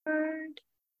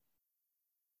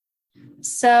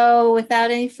So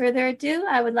without any further ado,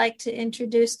 I would like to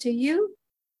introduce to you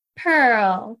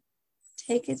Pearl.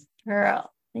 Take it,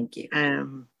 Pearl. Thank you.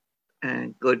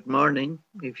 Good morning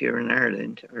if you're in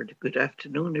Ireland, or good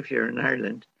afternoon if you're in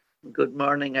Ireland. Good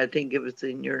morning, I think it was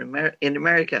in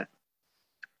America,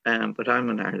 but I'm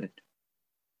in Ireland.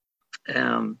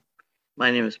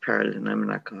 My name is Pearl and I'm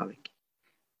an alcoholic.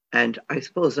 And I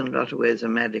suppose in a lot of ways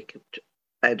I'm addict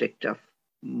of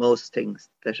most things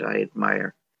that I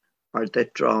admire or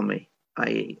that draw me.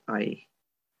 I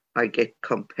get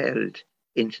compelled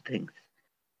into things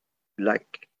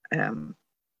like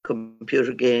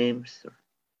computer games or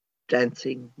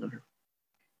dancing or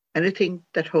anything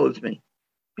that holds me.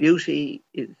 Beauty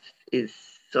is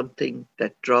something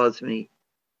that draws me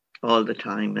all the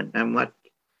time, and what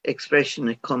expression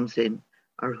it comes in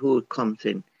or who it comes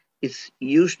in is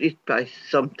usually by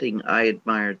something I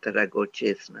admire that I go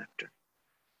chasing after.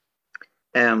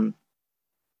 And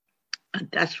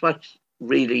that's what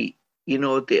really,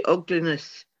 the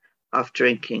ugliness of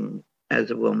drinking as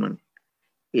a woman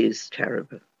is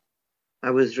terrible.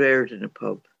 I was reared in a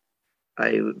pub.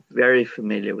 I'm very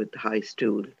familiar with the high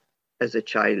stool as a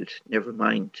child, never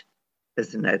mind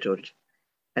as an adult,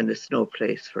 and it's no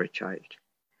place for a child.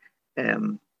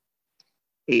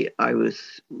 I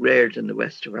was reared in the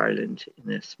west of Ireland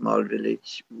in a small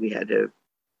village. We had a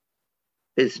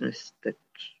business that,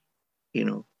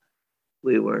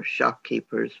 we were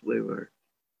shopkeepers, we were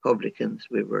publicans,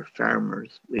 we were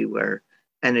farmers, we were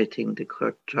anything that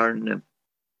could turn a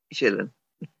shilling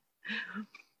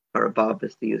or a bob,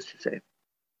 as they used to say.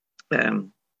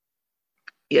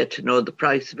 You had to know the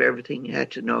price of everything. You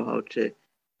had to know how to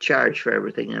charge for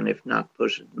everything, and if not,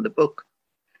 put it in the book.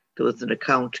 There was an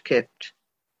account kept,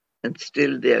 and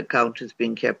still the account is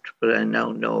being kept, but I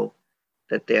now know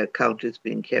that the account is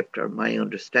being kept, or my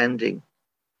understanding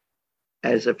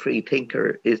as a free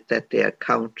thinker is that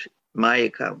my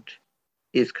account,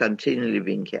 is continually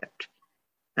being kept.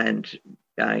 And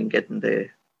I'm getting the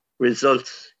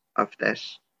results of that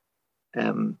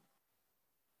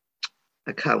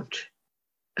account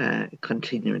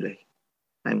continually.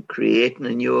 I'm creating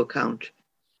a new account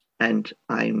and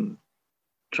I'm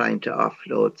trying to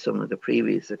offload some of the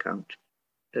previous account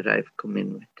that I've come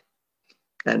in with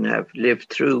and have lived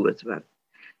through as well.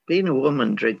 Being a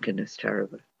woman drinking is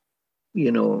terrible.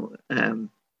 Being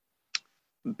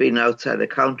outside a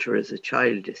counter as a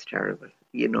child is terrible.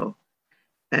 There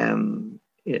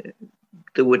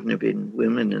wouldn't have been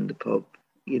women in the pub.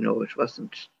 It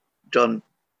wasn't done.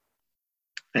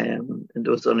 And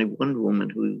there was only one woman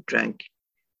who drank,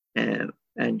 and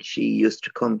she used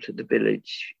to come to the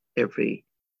village every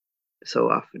so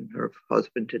often. Her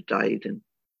husband had died, and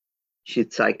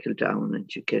she'd cycle down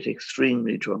and she'd get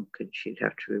extremely drunk, and she'd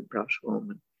have to be brought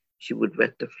home, and she would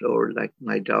wet the floor like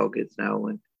my dog is now,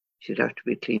 and she'd have to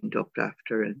be cleaned up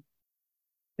after,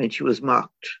 and she was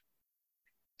mocked.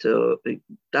 So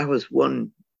that was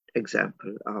one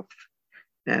example of,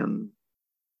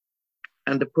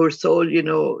 and the poor soul,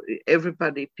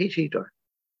 everybody pitied her.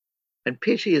 And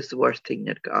pity is the worst thing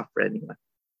you can offer anyone.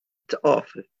 It's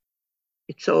awful.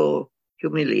 It's so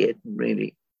humiliating,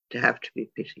 really, to have to be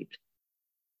pitied.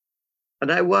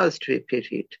 And I was to be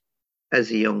pitied as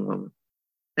a young woman.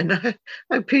 And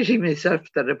I pity myself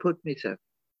that I put myself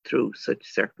through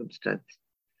such circumstance.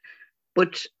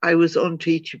 But I was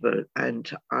unteachable and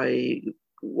I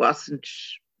wasn't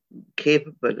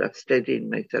capable of steadying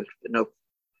myself enough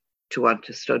to want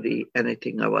to study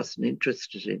anything I wasn't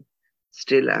interested in.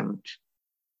 Still aren't.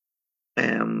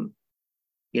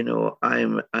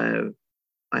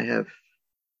 I have,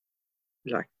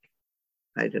 like,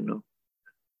 I don't know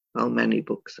how many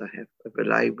books I have. I have a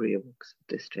library of books at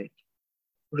this stage,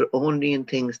 but only in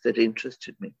things that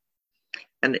interested me.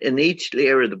 And in each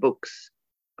layer of the books,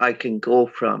 I can go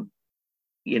from,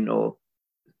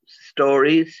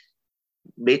 stories,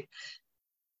 myths,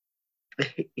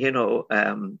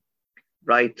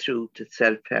 right through to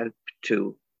self-help,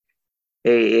 to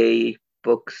AA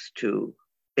books, to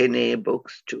NA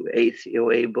books, to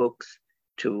ACOA books,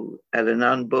 to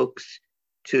Al-Anon books,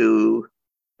 to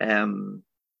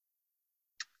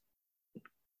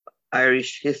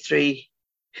Irish history,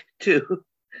 to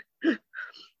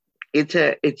it's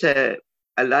a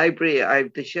library. I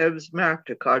have the shelves marked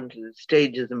according to the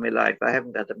stages of my life. I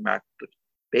haven't got them marked, but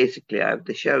basically I have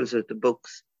the shelves of the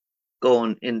books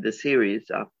going in the series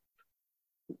of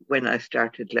when I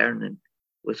started learning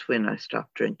was when I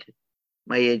stopped drinking.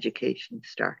 My education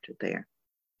started there.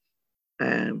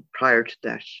 Prior to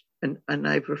that, and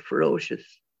I have a ferocious,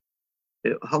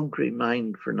 hungry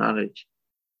mind for knowledge.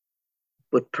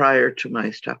 But prior to my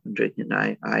stopping drinking,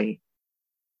 I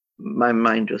my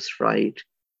mind was fried,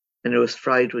 and it was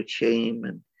fried with shame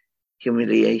and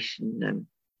humiliation and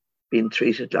being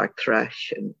treated like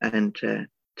trash and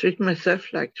treating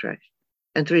myself like trash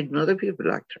and treating other people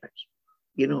like trash.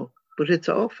 But it's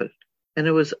awful. And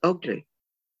it was ugly.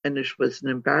 And it was an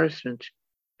embarrassment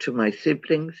to my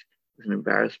siblings. It was an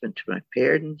embarrassment to my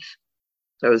parents.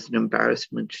 It was an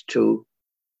embarrassment to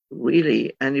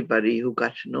really anybody who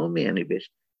got to know me any bit.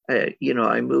 I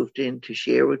moved in to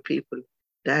share with people.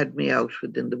 They had me out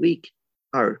within the week,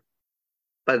 or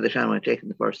by the time I'd taken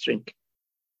the first drink,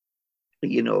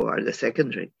 or the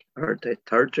second drink, or the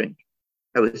third drink,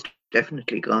 I was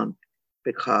definitely gone,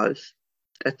 because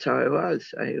that's how I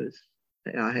was.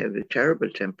 I have a terrible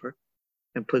temper,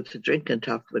 and put the drink on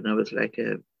top of it, and I was like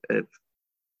a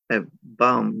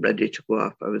bomb ready to go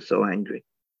off. I was so angry.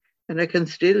 And I can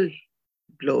still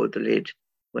blow the lid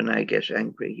when I get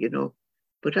angry.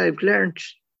 But I've learned,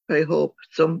 I hope,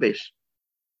 some bit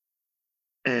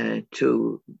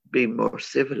to be more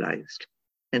civilized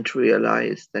and to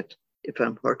realize that if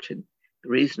I'm hurting, the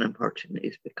reason I'm hurting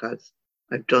is because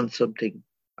I've done something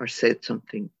or said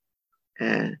something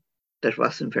that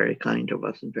wasn't very kind or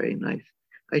wasn't very nice.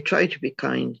 I try to be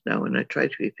kind now, and I try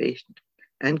to be patient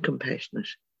and compassionate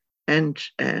and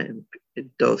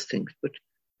those things, but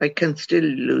I can still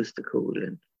lose the cool.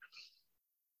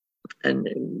 And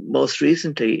most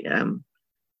recently,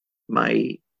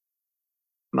 my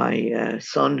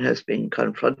son has been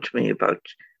confronting me about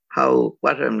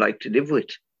what I'm like to live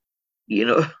with.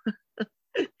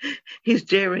 He's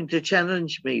daring to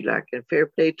challenge me, like, and fair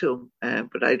play to him,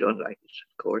 but I don't like it,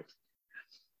 of course.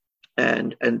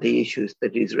 And the issues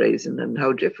that he's raising and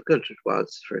how difficult it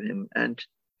was for him. And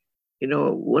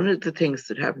one of the things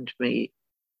that happened to me,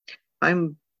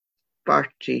 I'm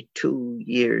 42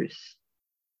 years,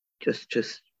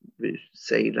 just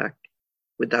say, like,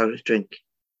 without a drink.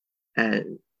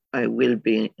 I will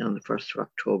be on the 1st of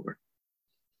October.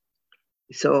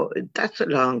 So that's a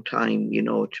long time,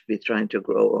 to be trying to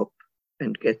grow up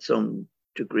and get some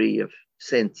degree of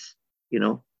sense.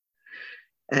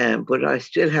 But I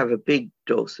still have a big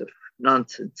dose of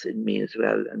nonsense in me as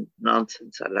well, and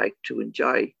nonsense I like to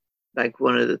enjoy. Like,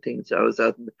 one of the things, I was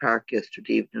out in the park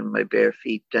yesterday evening on my bare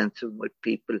feet dancing with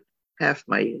people half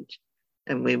my age,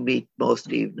 and we meet most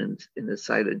evenings in a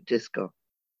silent disco.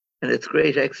 And it's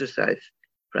great exercise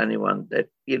for anyone that,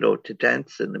 to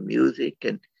dance and the music,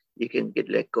 and you can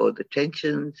let go of the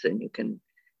tensions, and you can,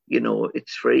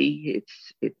 it's free.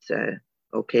 It's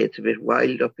okay. It's a bit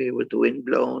wild up here with the wind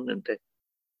blowing, and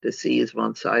the sea is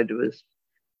one side of us.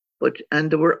 And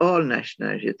there were all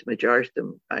nationalities. The majority of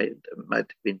them, there might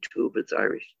have been two of us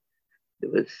Irish.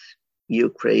 There was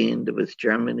Ukraine, there was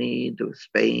Germany, there was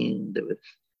Spain, there was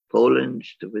Poland,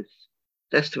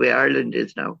 that's the way Ireland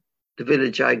is now. The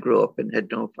village I grew up in had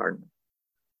no foreign.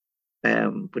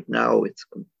 But now it's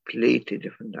completely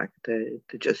different. Like, the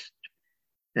just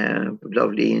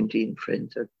lovely Indian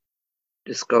friends have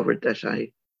discovered that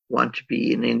I want to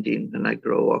be an Indian when I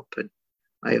grow up, and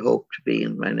I hope to be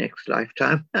in my next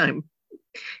lifetime.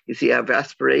 You see, I have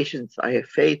aspirations. I have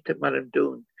faith in what I'm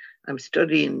doing. I'm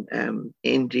studying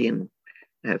Indian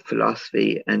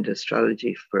philosophy and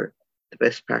astrology for the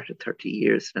best part of 30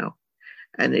 years now.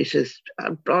 And it has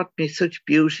brought me such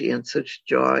beauty and such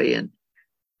joy,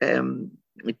 and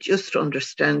just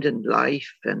understanding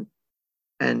life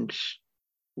and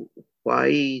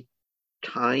why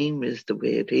time is the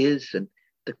way it is, and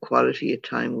the quality of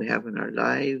time we have in our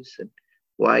lives, and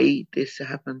why this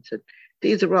happens. And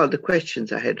these are all the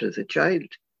questions I had as a child,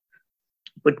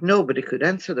 but nobody could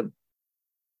answer them.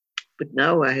 But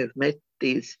now I have met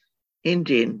these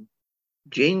Indian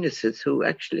geniuses who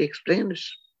actually explain it.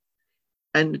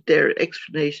 And their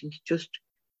explanations just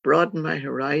broaden my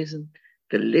horizon,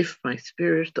 they lift my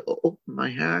spirit, they open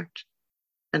my heart.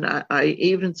 And I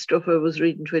even stuff I was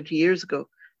reading 20 years ago,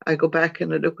 I go back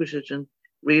and I look at it and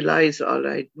realise all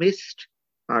I'd missed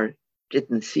or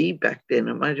didn't see back then.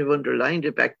 I might have underlined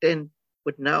it back then,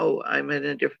 but now I'm in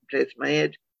a different place in my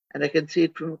head, and I can see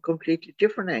it from a completely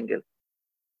different angle.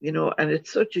 And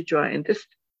it's such a joy. And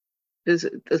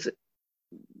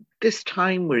this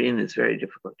time we're in is very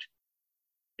difficult.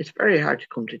 It's very hard to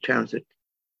come to terms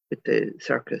with the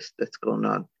circus that's going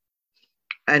on.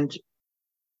 And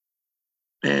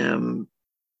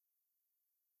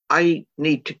I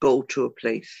need to go to a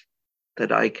place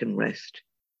that I can rest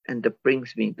and that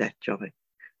brings me that joy.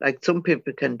 Like, some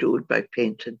people can do it by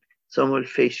painting, some will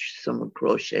fish, some will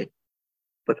crochet,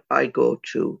 but I go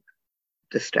to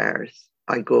the stars,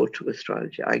 I go to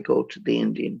astrology, I go to the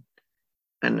Indian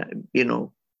and,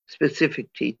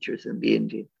 specific teachers in the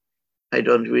Indian. I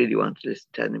don't really want to listen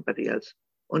to anybody else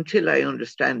until I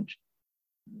understand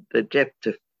the depth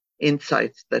of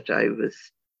insights that I was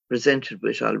presented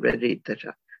with already that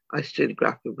I still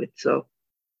grapple with. So,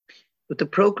 but the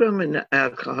program in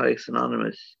Alcoholics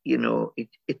Anonymous,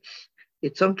 it's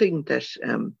something that,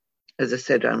 as I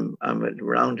said, I'm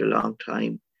around a long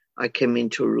time. I came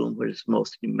into a room where it's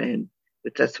mostly men,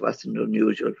 but that wasn't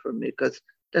unusual for me because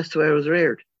that's the way I was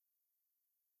reared.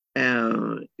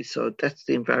 So that's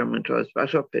the environment I was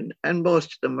brought up in. And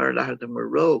most of them, or a lot of them, were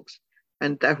rogues.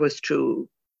 And that was true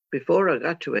before I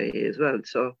got to AA as well.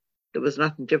 So there was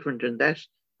nothing different in that.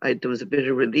 There was a bit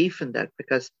of relief in that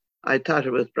because I thought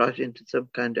I was brought into some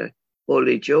kind of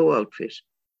Holy Joe outfit.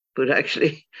 But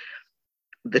actually,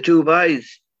 the two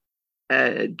boys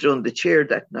during the cheer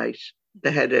that night,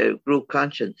 they had a group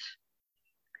conscience.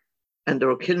 And they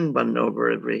were killing one over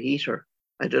every heater.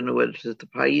 I don't know whether it was the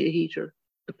pie heater,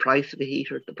 the price of the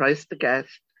heater, the price of the gas.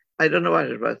 I don't know what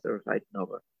it was they were fighting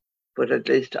over. But at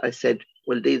least I said,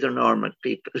 well, these are normal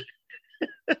people.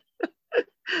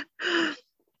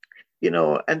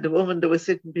 And the woman that was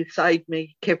sitting beside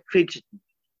me kept fidgeting,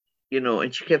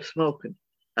 and she kept smoking.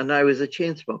 And I was a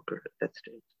chain smoker at that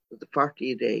stage. It was a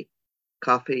 40 a day,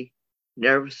 coffee,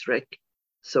 nervous wreck.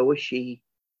 So was she.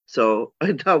 So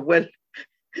I thought, well,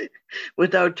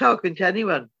 without talking to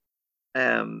anyone,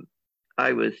 I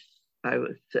was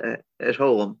at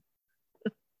home.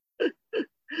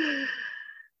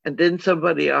 And then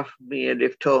somebody offered me a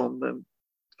lift home. A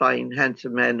fine,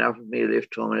 handsome man offered me a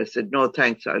lift home. And I said, no,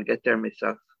 thanks, I'll get there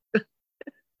myself. Because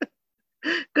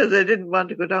I didn't want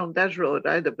to go down that road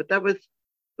either. But that was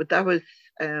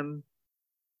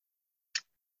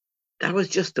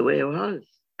just the way it was.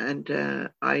 And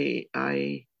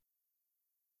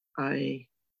I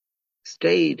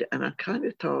stayed, and I kind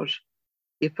of thought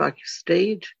if I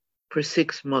stayed for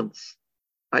 6 months,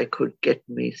 I could get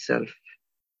myself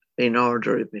in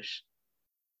order a bit,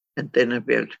 and then I'd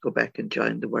be able to go back and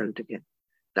join the world again.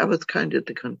 That was kind of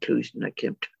the conclusion I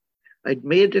came to. I'd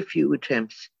made a few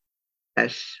attempts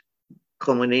at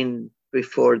coming in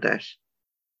before that.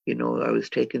 I was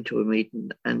taken to a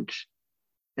meeting, and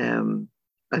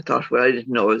I thought, well, I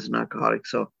didn't know I was an alcoholic,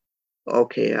 so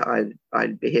okay, I'll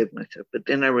behave myself. But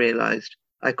then I realized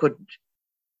I couldn't.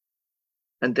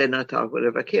 And then I thought, well,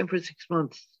 if I came for 6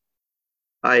 months,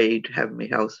 I'd have my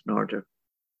house in order.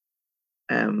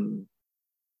 And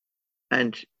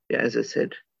as I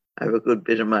said, I have a good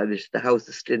bit of mileage. The house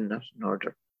is still not in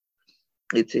order.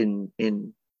 It's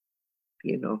it's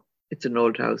an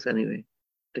old house anyway.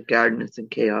 The garden is in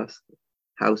chaos. The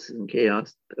house is in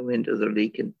chaos. The windows are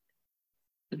leaking.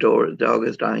 The dog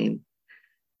is dying.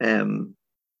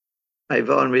 I've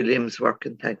all my limbs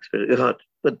working, thanks for God,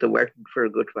 but they're working for a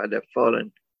good while. I've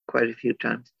fallen quite a few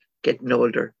times, getting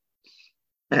older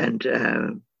and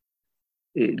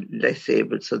less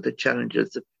able. So the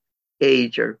challenges of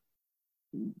age are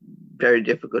very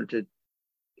difficult.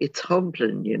 It's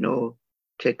humbling, to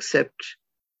accept.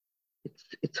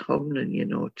 It's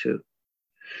humbling, to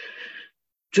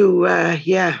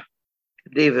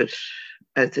leave it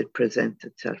as it presents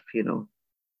itself.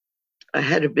 I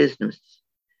had a business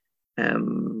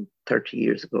 30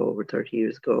 years ago, over 30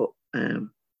 years ago.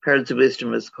 Pearls of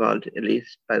Wisdom was called,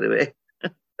 Elise, by the way.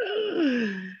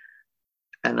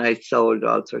 And I sold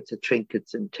all sorts of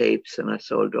trinkets and tapes, and I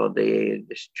sold all the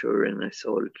literature, and I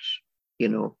sold,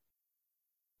 You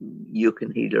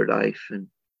Can Heal Your Life and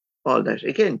all that.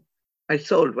 Again, I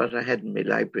sold what I had in my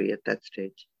library at that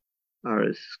stage, or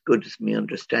as good as my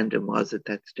understanding was at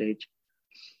that stage.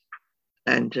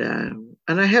 And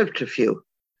I helped a few.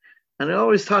 And I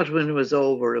always thought when it was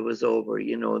over,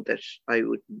 that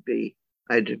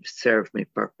I'd have served my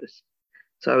purpose.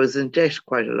 So I was in debt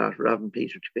quite a lot, robbing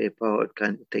Peter to pay Paul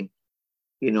kind of thing,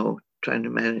 trying to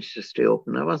manage to stay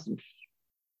open. I wasn't,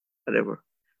 whatever.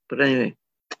 But anyway,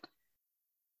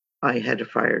 I had a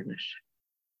fire in it.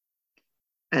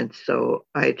 And so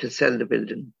I had to sell the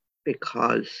building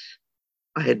because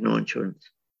I had no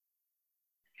insurance.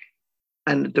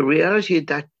 And the reality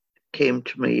that came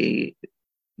to me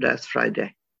last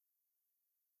Friday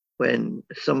when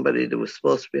somebody that was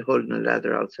supposed to be holding a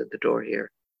ladder outside the door here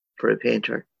for a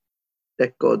painter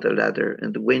let go of the ladder,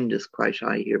 and the wind is quite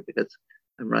high here because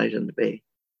I'm right on the bay,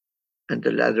 and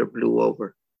the ladder blew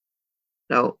over.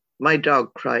 Now, my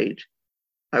dog cried.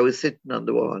 I was sitting on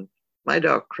the wall. My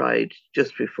dog cried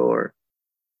just before.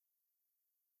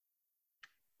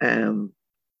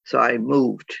 So I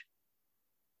moved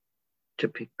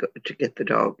to get the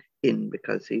dog in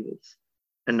because he was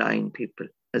annoying people,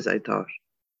 as I thought.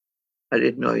 I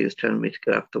didn't know he was telling me to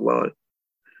get off the wall.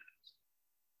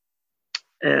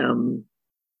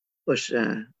 But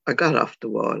I got off the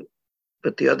wall,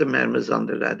 but the other man was on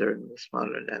the ladder, and the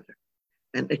smaller ladder.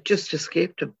 and it just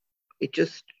escaped him. It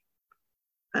just,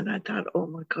 and I thought, oh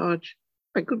my God,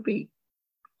 I could be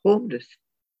homeless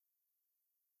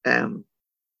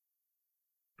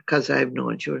because I have no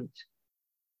insurance.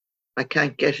 I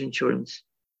can't get insurance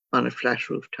on a flat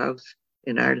roofed house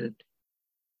in Ireland.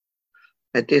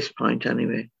 At this point,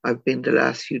 anyway, I've been the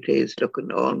last few days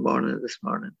looking all morning this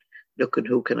morning, looking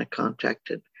who can I contact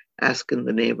and asking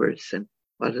the neighbours and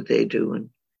what do they do, and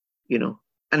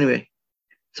Anyway,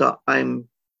 so I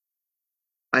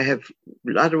have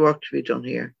a lot of work to be done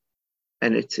here,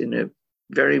 and it's in a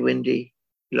very windy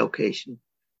location,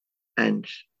 and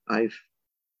I've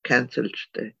cancelled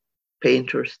the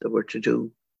painters that were to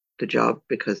do the job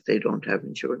because they don't have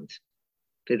insurance.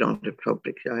 They don't have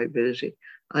public liability.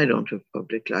 I don't have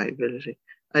public liability.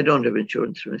 I don't have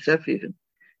insurance for myself even.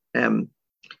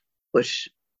 But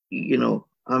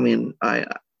I mean,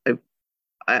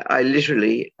 I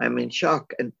literally, I'm in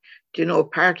shock. And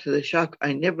part of the shock,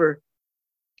 I never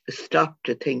stopped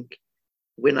to think.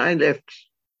 When I left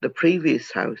the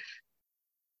previous house,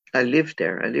 I lived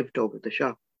there. I lived over the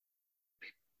shop,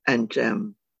 and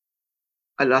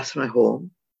I lost my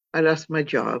home. I lost my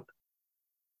job.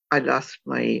 I lost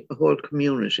my whole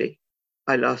community.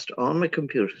 I lost all my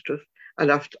computer stuff. I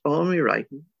lost all my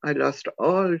writing. I lost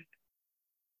all,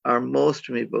 or most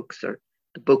of my books. Or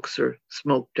the books are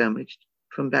smoke damaged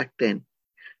from back then.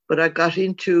 But I got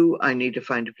into, I need to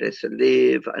find a place to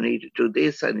live. I need to do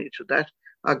this. I need to do that.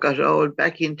 I got all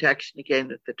back into action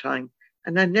again at the time.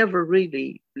 And I never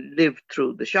really lived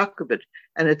through the shock of it.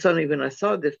 And it's only when I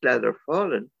saw this ladder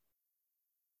falling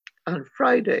on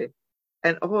Friday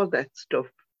and all that stuff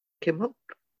came up,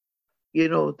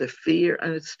 the fear,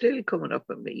 and it's still coming up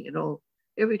on me,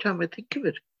 every time I think of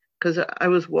it. Because I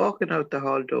was walking out the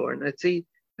hall door and I see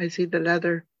the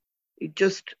ladder.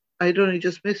 I'd only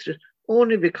just missed it,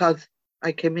 only because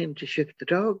I came in to shift the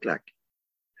dog, like.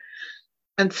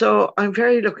 And so I'm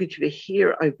very lucky to be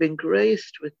here. I've been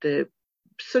graced with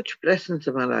such blessings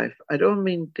in my life. I don't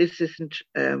mean this isn't,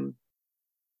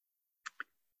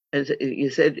 as you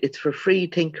said, it's for free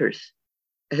thinkers.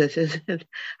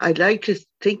 I'd like to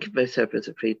think of myself as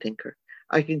a free thinker.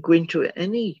 I can go into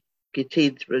any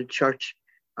cathedral church.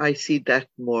 I see that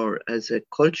more as a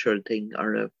cultural thing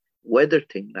or a weather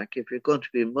thing. Like if you're going to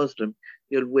be a Muslim,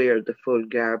 you'll wear the full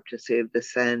garb to save the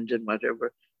sand and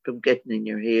whatever from getting in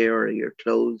your hair or your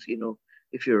clothes,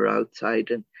 if you're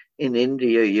outside. And in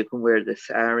India, you can wear the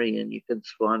sari and you can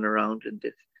swan around in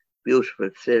this beautiful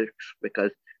silks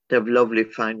because they have lovely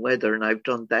fine weather. And I've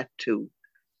done that too.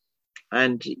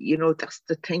 And, that's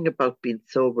the thing about being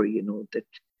sober, that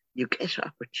you get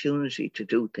opportunity to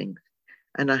do things.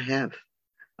 And I have.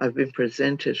 I've been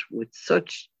presented with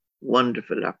such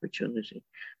wonderful opportunity.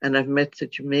 And I've met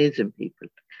such amazing people.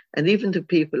 And even the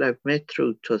people I've met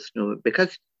through Tusnua,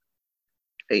 because,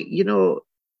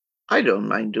 I don't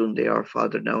mind doing the Our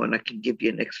Father now, and I can give you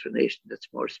an explanation that's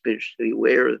more spiritually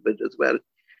aware of it as well,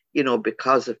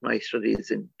 because of my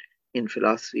studies in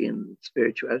philosophy and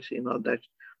spirituality and all that.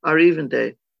 Or even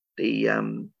the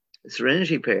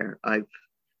Serenity Prayer. I've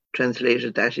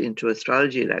translated that into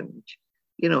astrology language,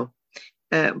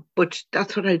 but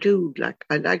that's what I do. Like,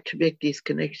 I like to make these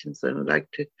connections, and I like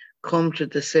to come to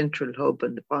the central hub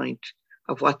and the point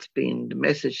of what's been the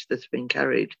message that's been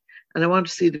carried. And I want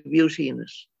to see the beauty in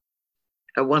it.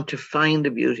 I want to find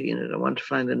the beauty in it. I want to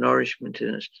find the nourishment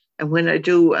in it. And when I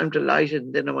do, I'm delighted,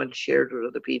 and then I want to share it with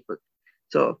other people.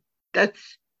 So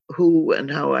that's who and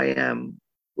how I am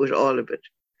with all of it.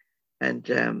 And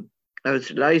I was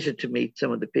delighted to meet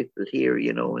some of the people here,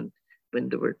 and when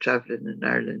they were traveling in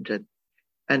Ireland.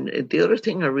 And the other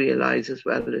thing I realize as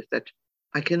well is that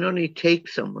I can only take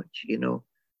so much,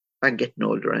 I'm getting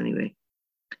older anyway.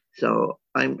 So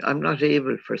I'm not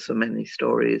able for so many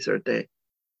stories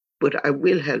but I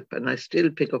will help, and I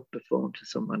still pick up the phone to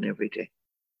someone every day.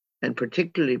 And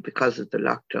particularly because of the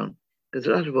lockdown, because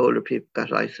a lot of older people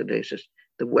got isolated.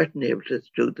 They weren't able to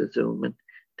do the Zoom. And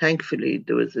thankfully,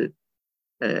 there was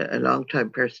a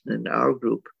long-time person in our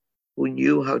group who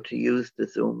knew how to use the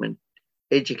Zoom and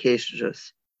educated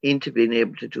us into being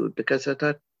able to do it. Because I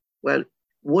thought, well,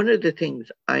 one of the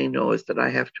things I know is that I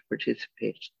have to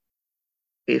participate.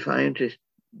 If I am to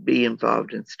be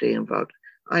involved and stay involved,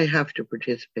 I have to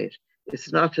participate.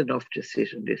 It's not enough to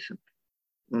sit and listen.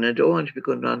 And I don't want to be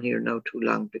going on here now too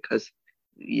long, because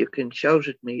you can shout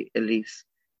at me, Elise,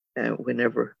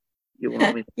 whenever you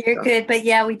want me to You're stop. good. But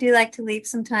yeah, we do like to leave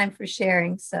some time for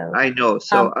sharing. So I know.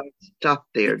 So I'll stop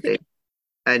there.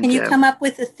 And, can you come up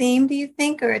with a theme, do you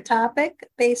think, or a topic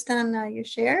based on your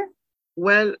share?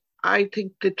 Well, I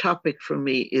think the topic for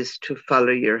me is to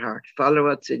follow your heart. Follow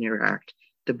what's in your heart,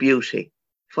 the beauty.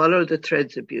 Follow the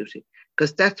threads of beauty.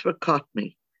 because that's what caught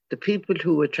me. The people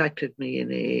who attracted me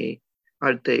in AA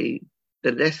are the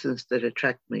lessons that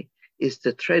attract me is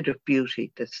the thread of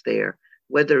beauty that's there,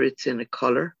 whether it's in a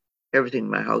colour. Everything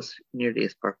in my house nearly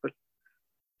is purple.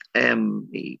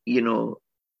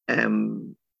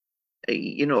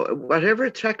 Whatever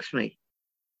attracts me,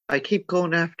 I keep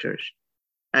going after it.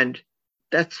 And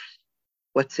that's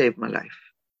what saved my life.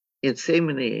 In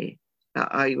same in AA,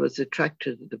 I was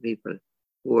attracted to the people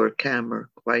who were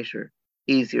calmer, quieter,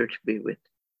 easier to be with.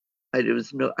 I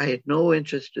had no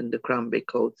interest in the Crombie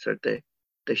coats or the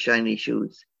shiny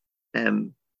shoes.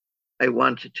 I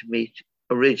wanted to meet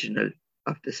original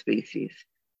of the species,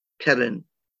 telling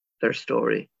their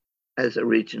story as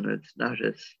originals, not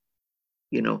as,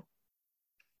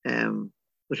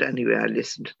 but anyway, I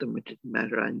listened to them, it didn't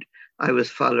matter. And I was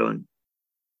following,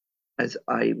 as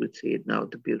I would see it now,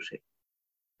 the beauty.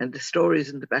 And the stories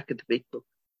in the back of the big book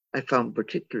I found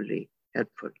particularly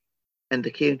helpful. And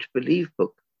the Came to Believe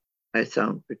book I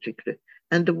found particularly.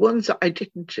 And the ones I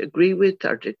didn't agree with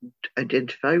or didn't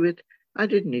identify with, I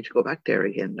didn't need to go back there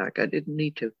again. Like, I didn't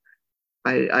need to.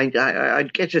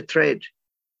 I'd get a thread,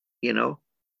 and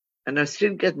I'm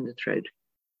still getting the thread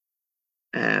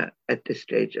at this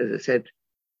stage. As I said,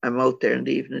 I'm out there in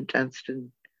the evening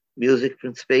dancing music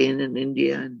from Spain and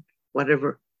India and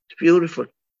whatever. It's beautiful,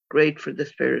 great for the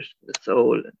spirit, the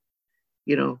soul,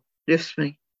 lifts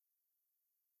me.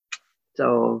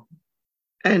 So,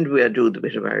 and we do the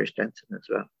bit of Irish dancing as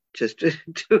well, just to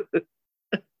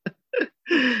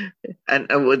and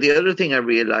the other thing I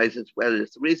realise as well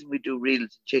is the reason we do reels and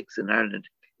jigs in Ireland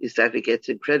is that it gets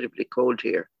incredibly cold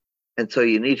here. And so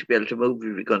you need to be able to move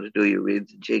if you're going to do your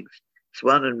reels and jigs.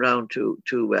 Swanning round to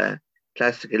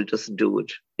classical doesn't do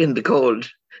it in the cold.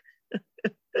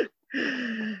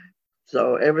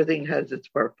 So everything has its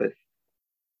purpose.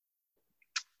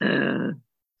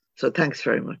 So thanks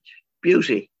very much.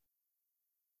 Beauty.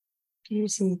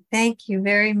 Beauty. Thank you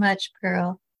very much,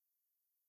 Pearl.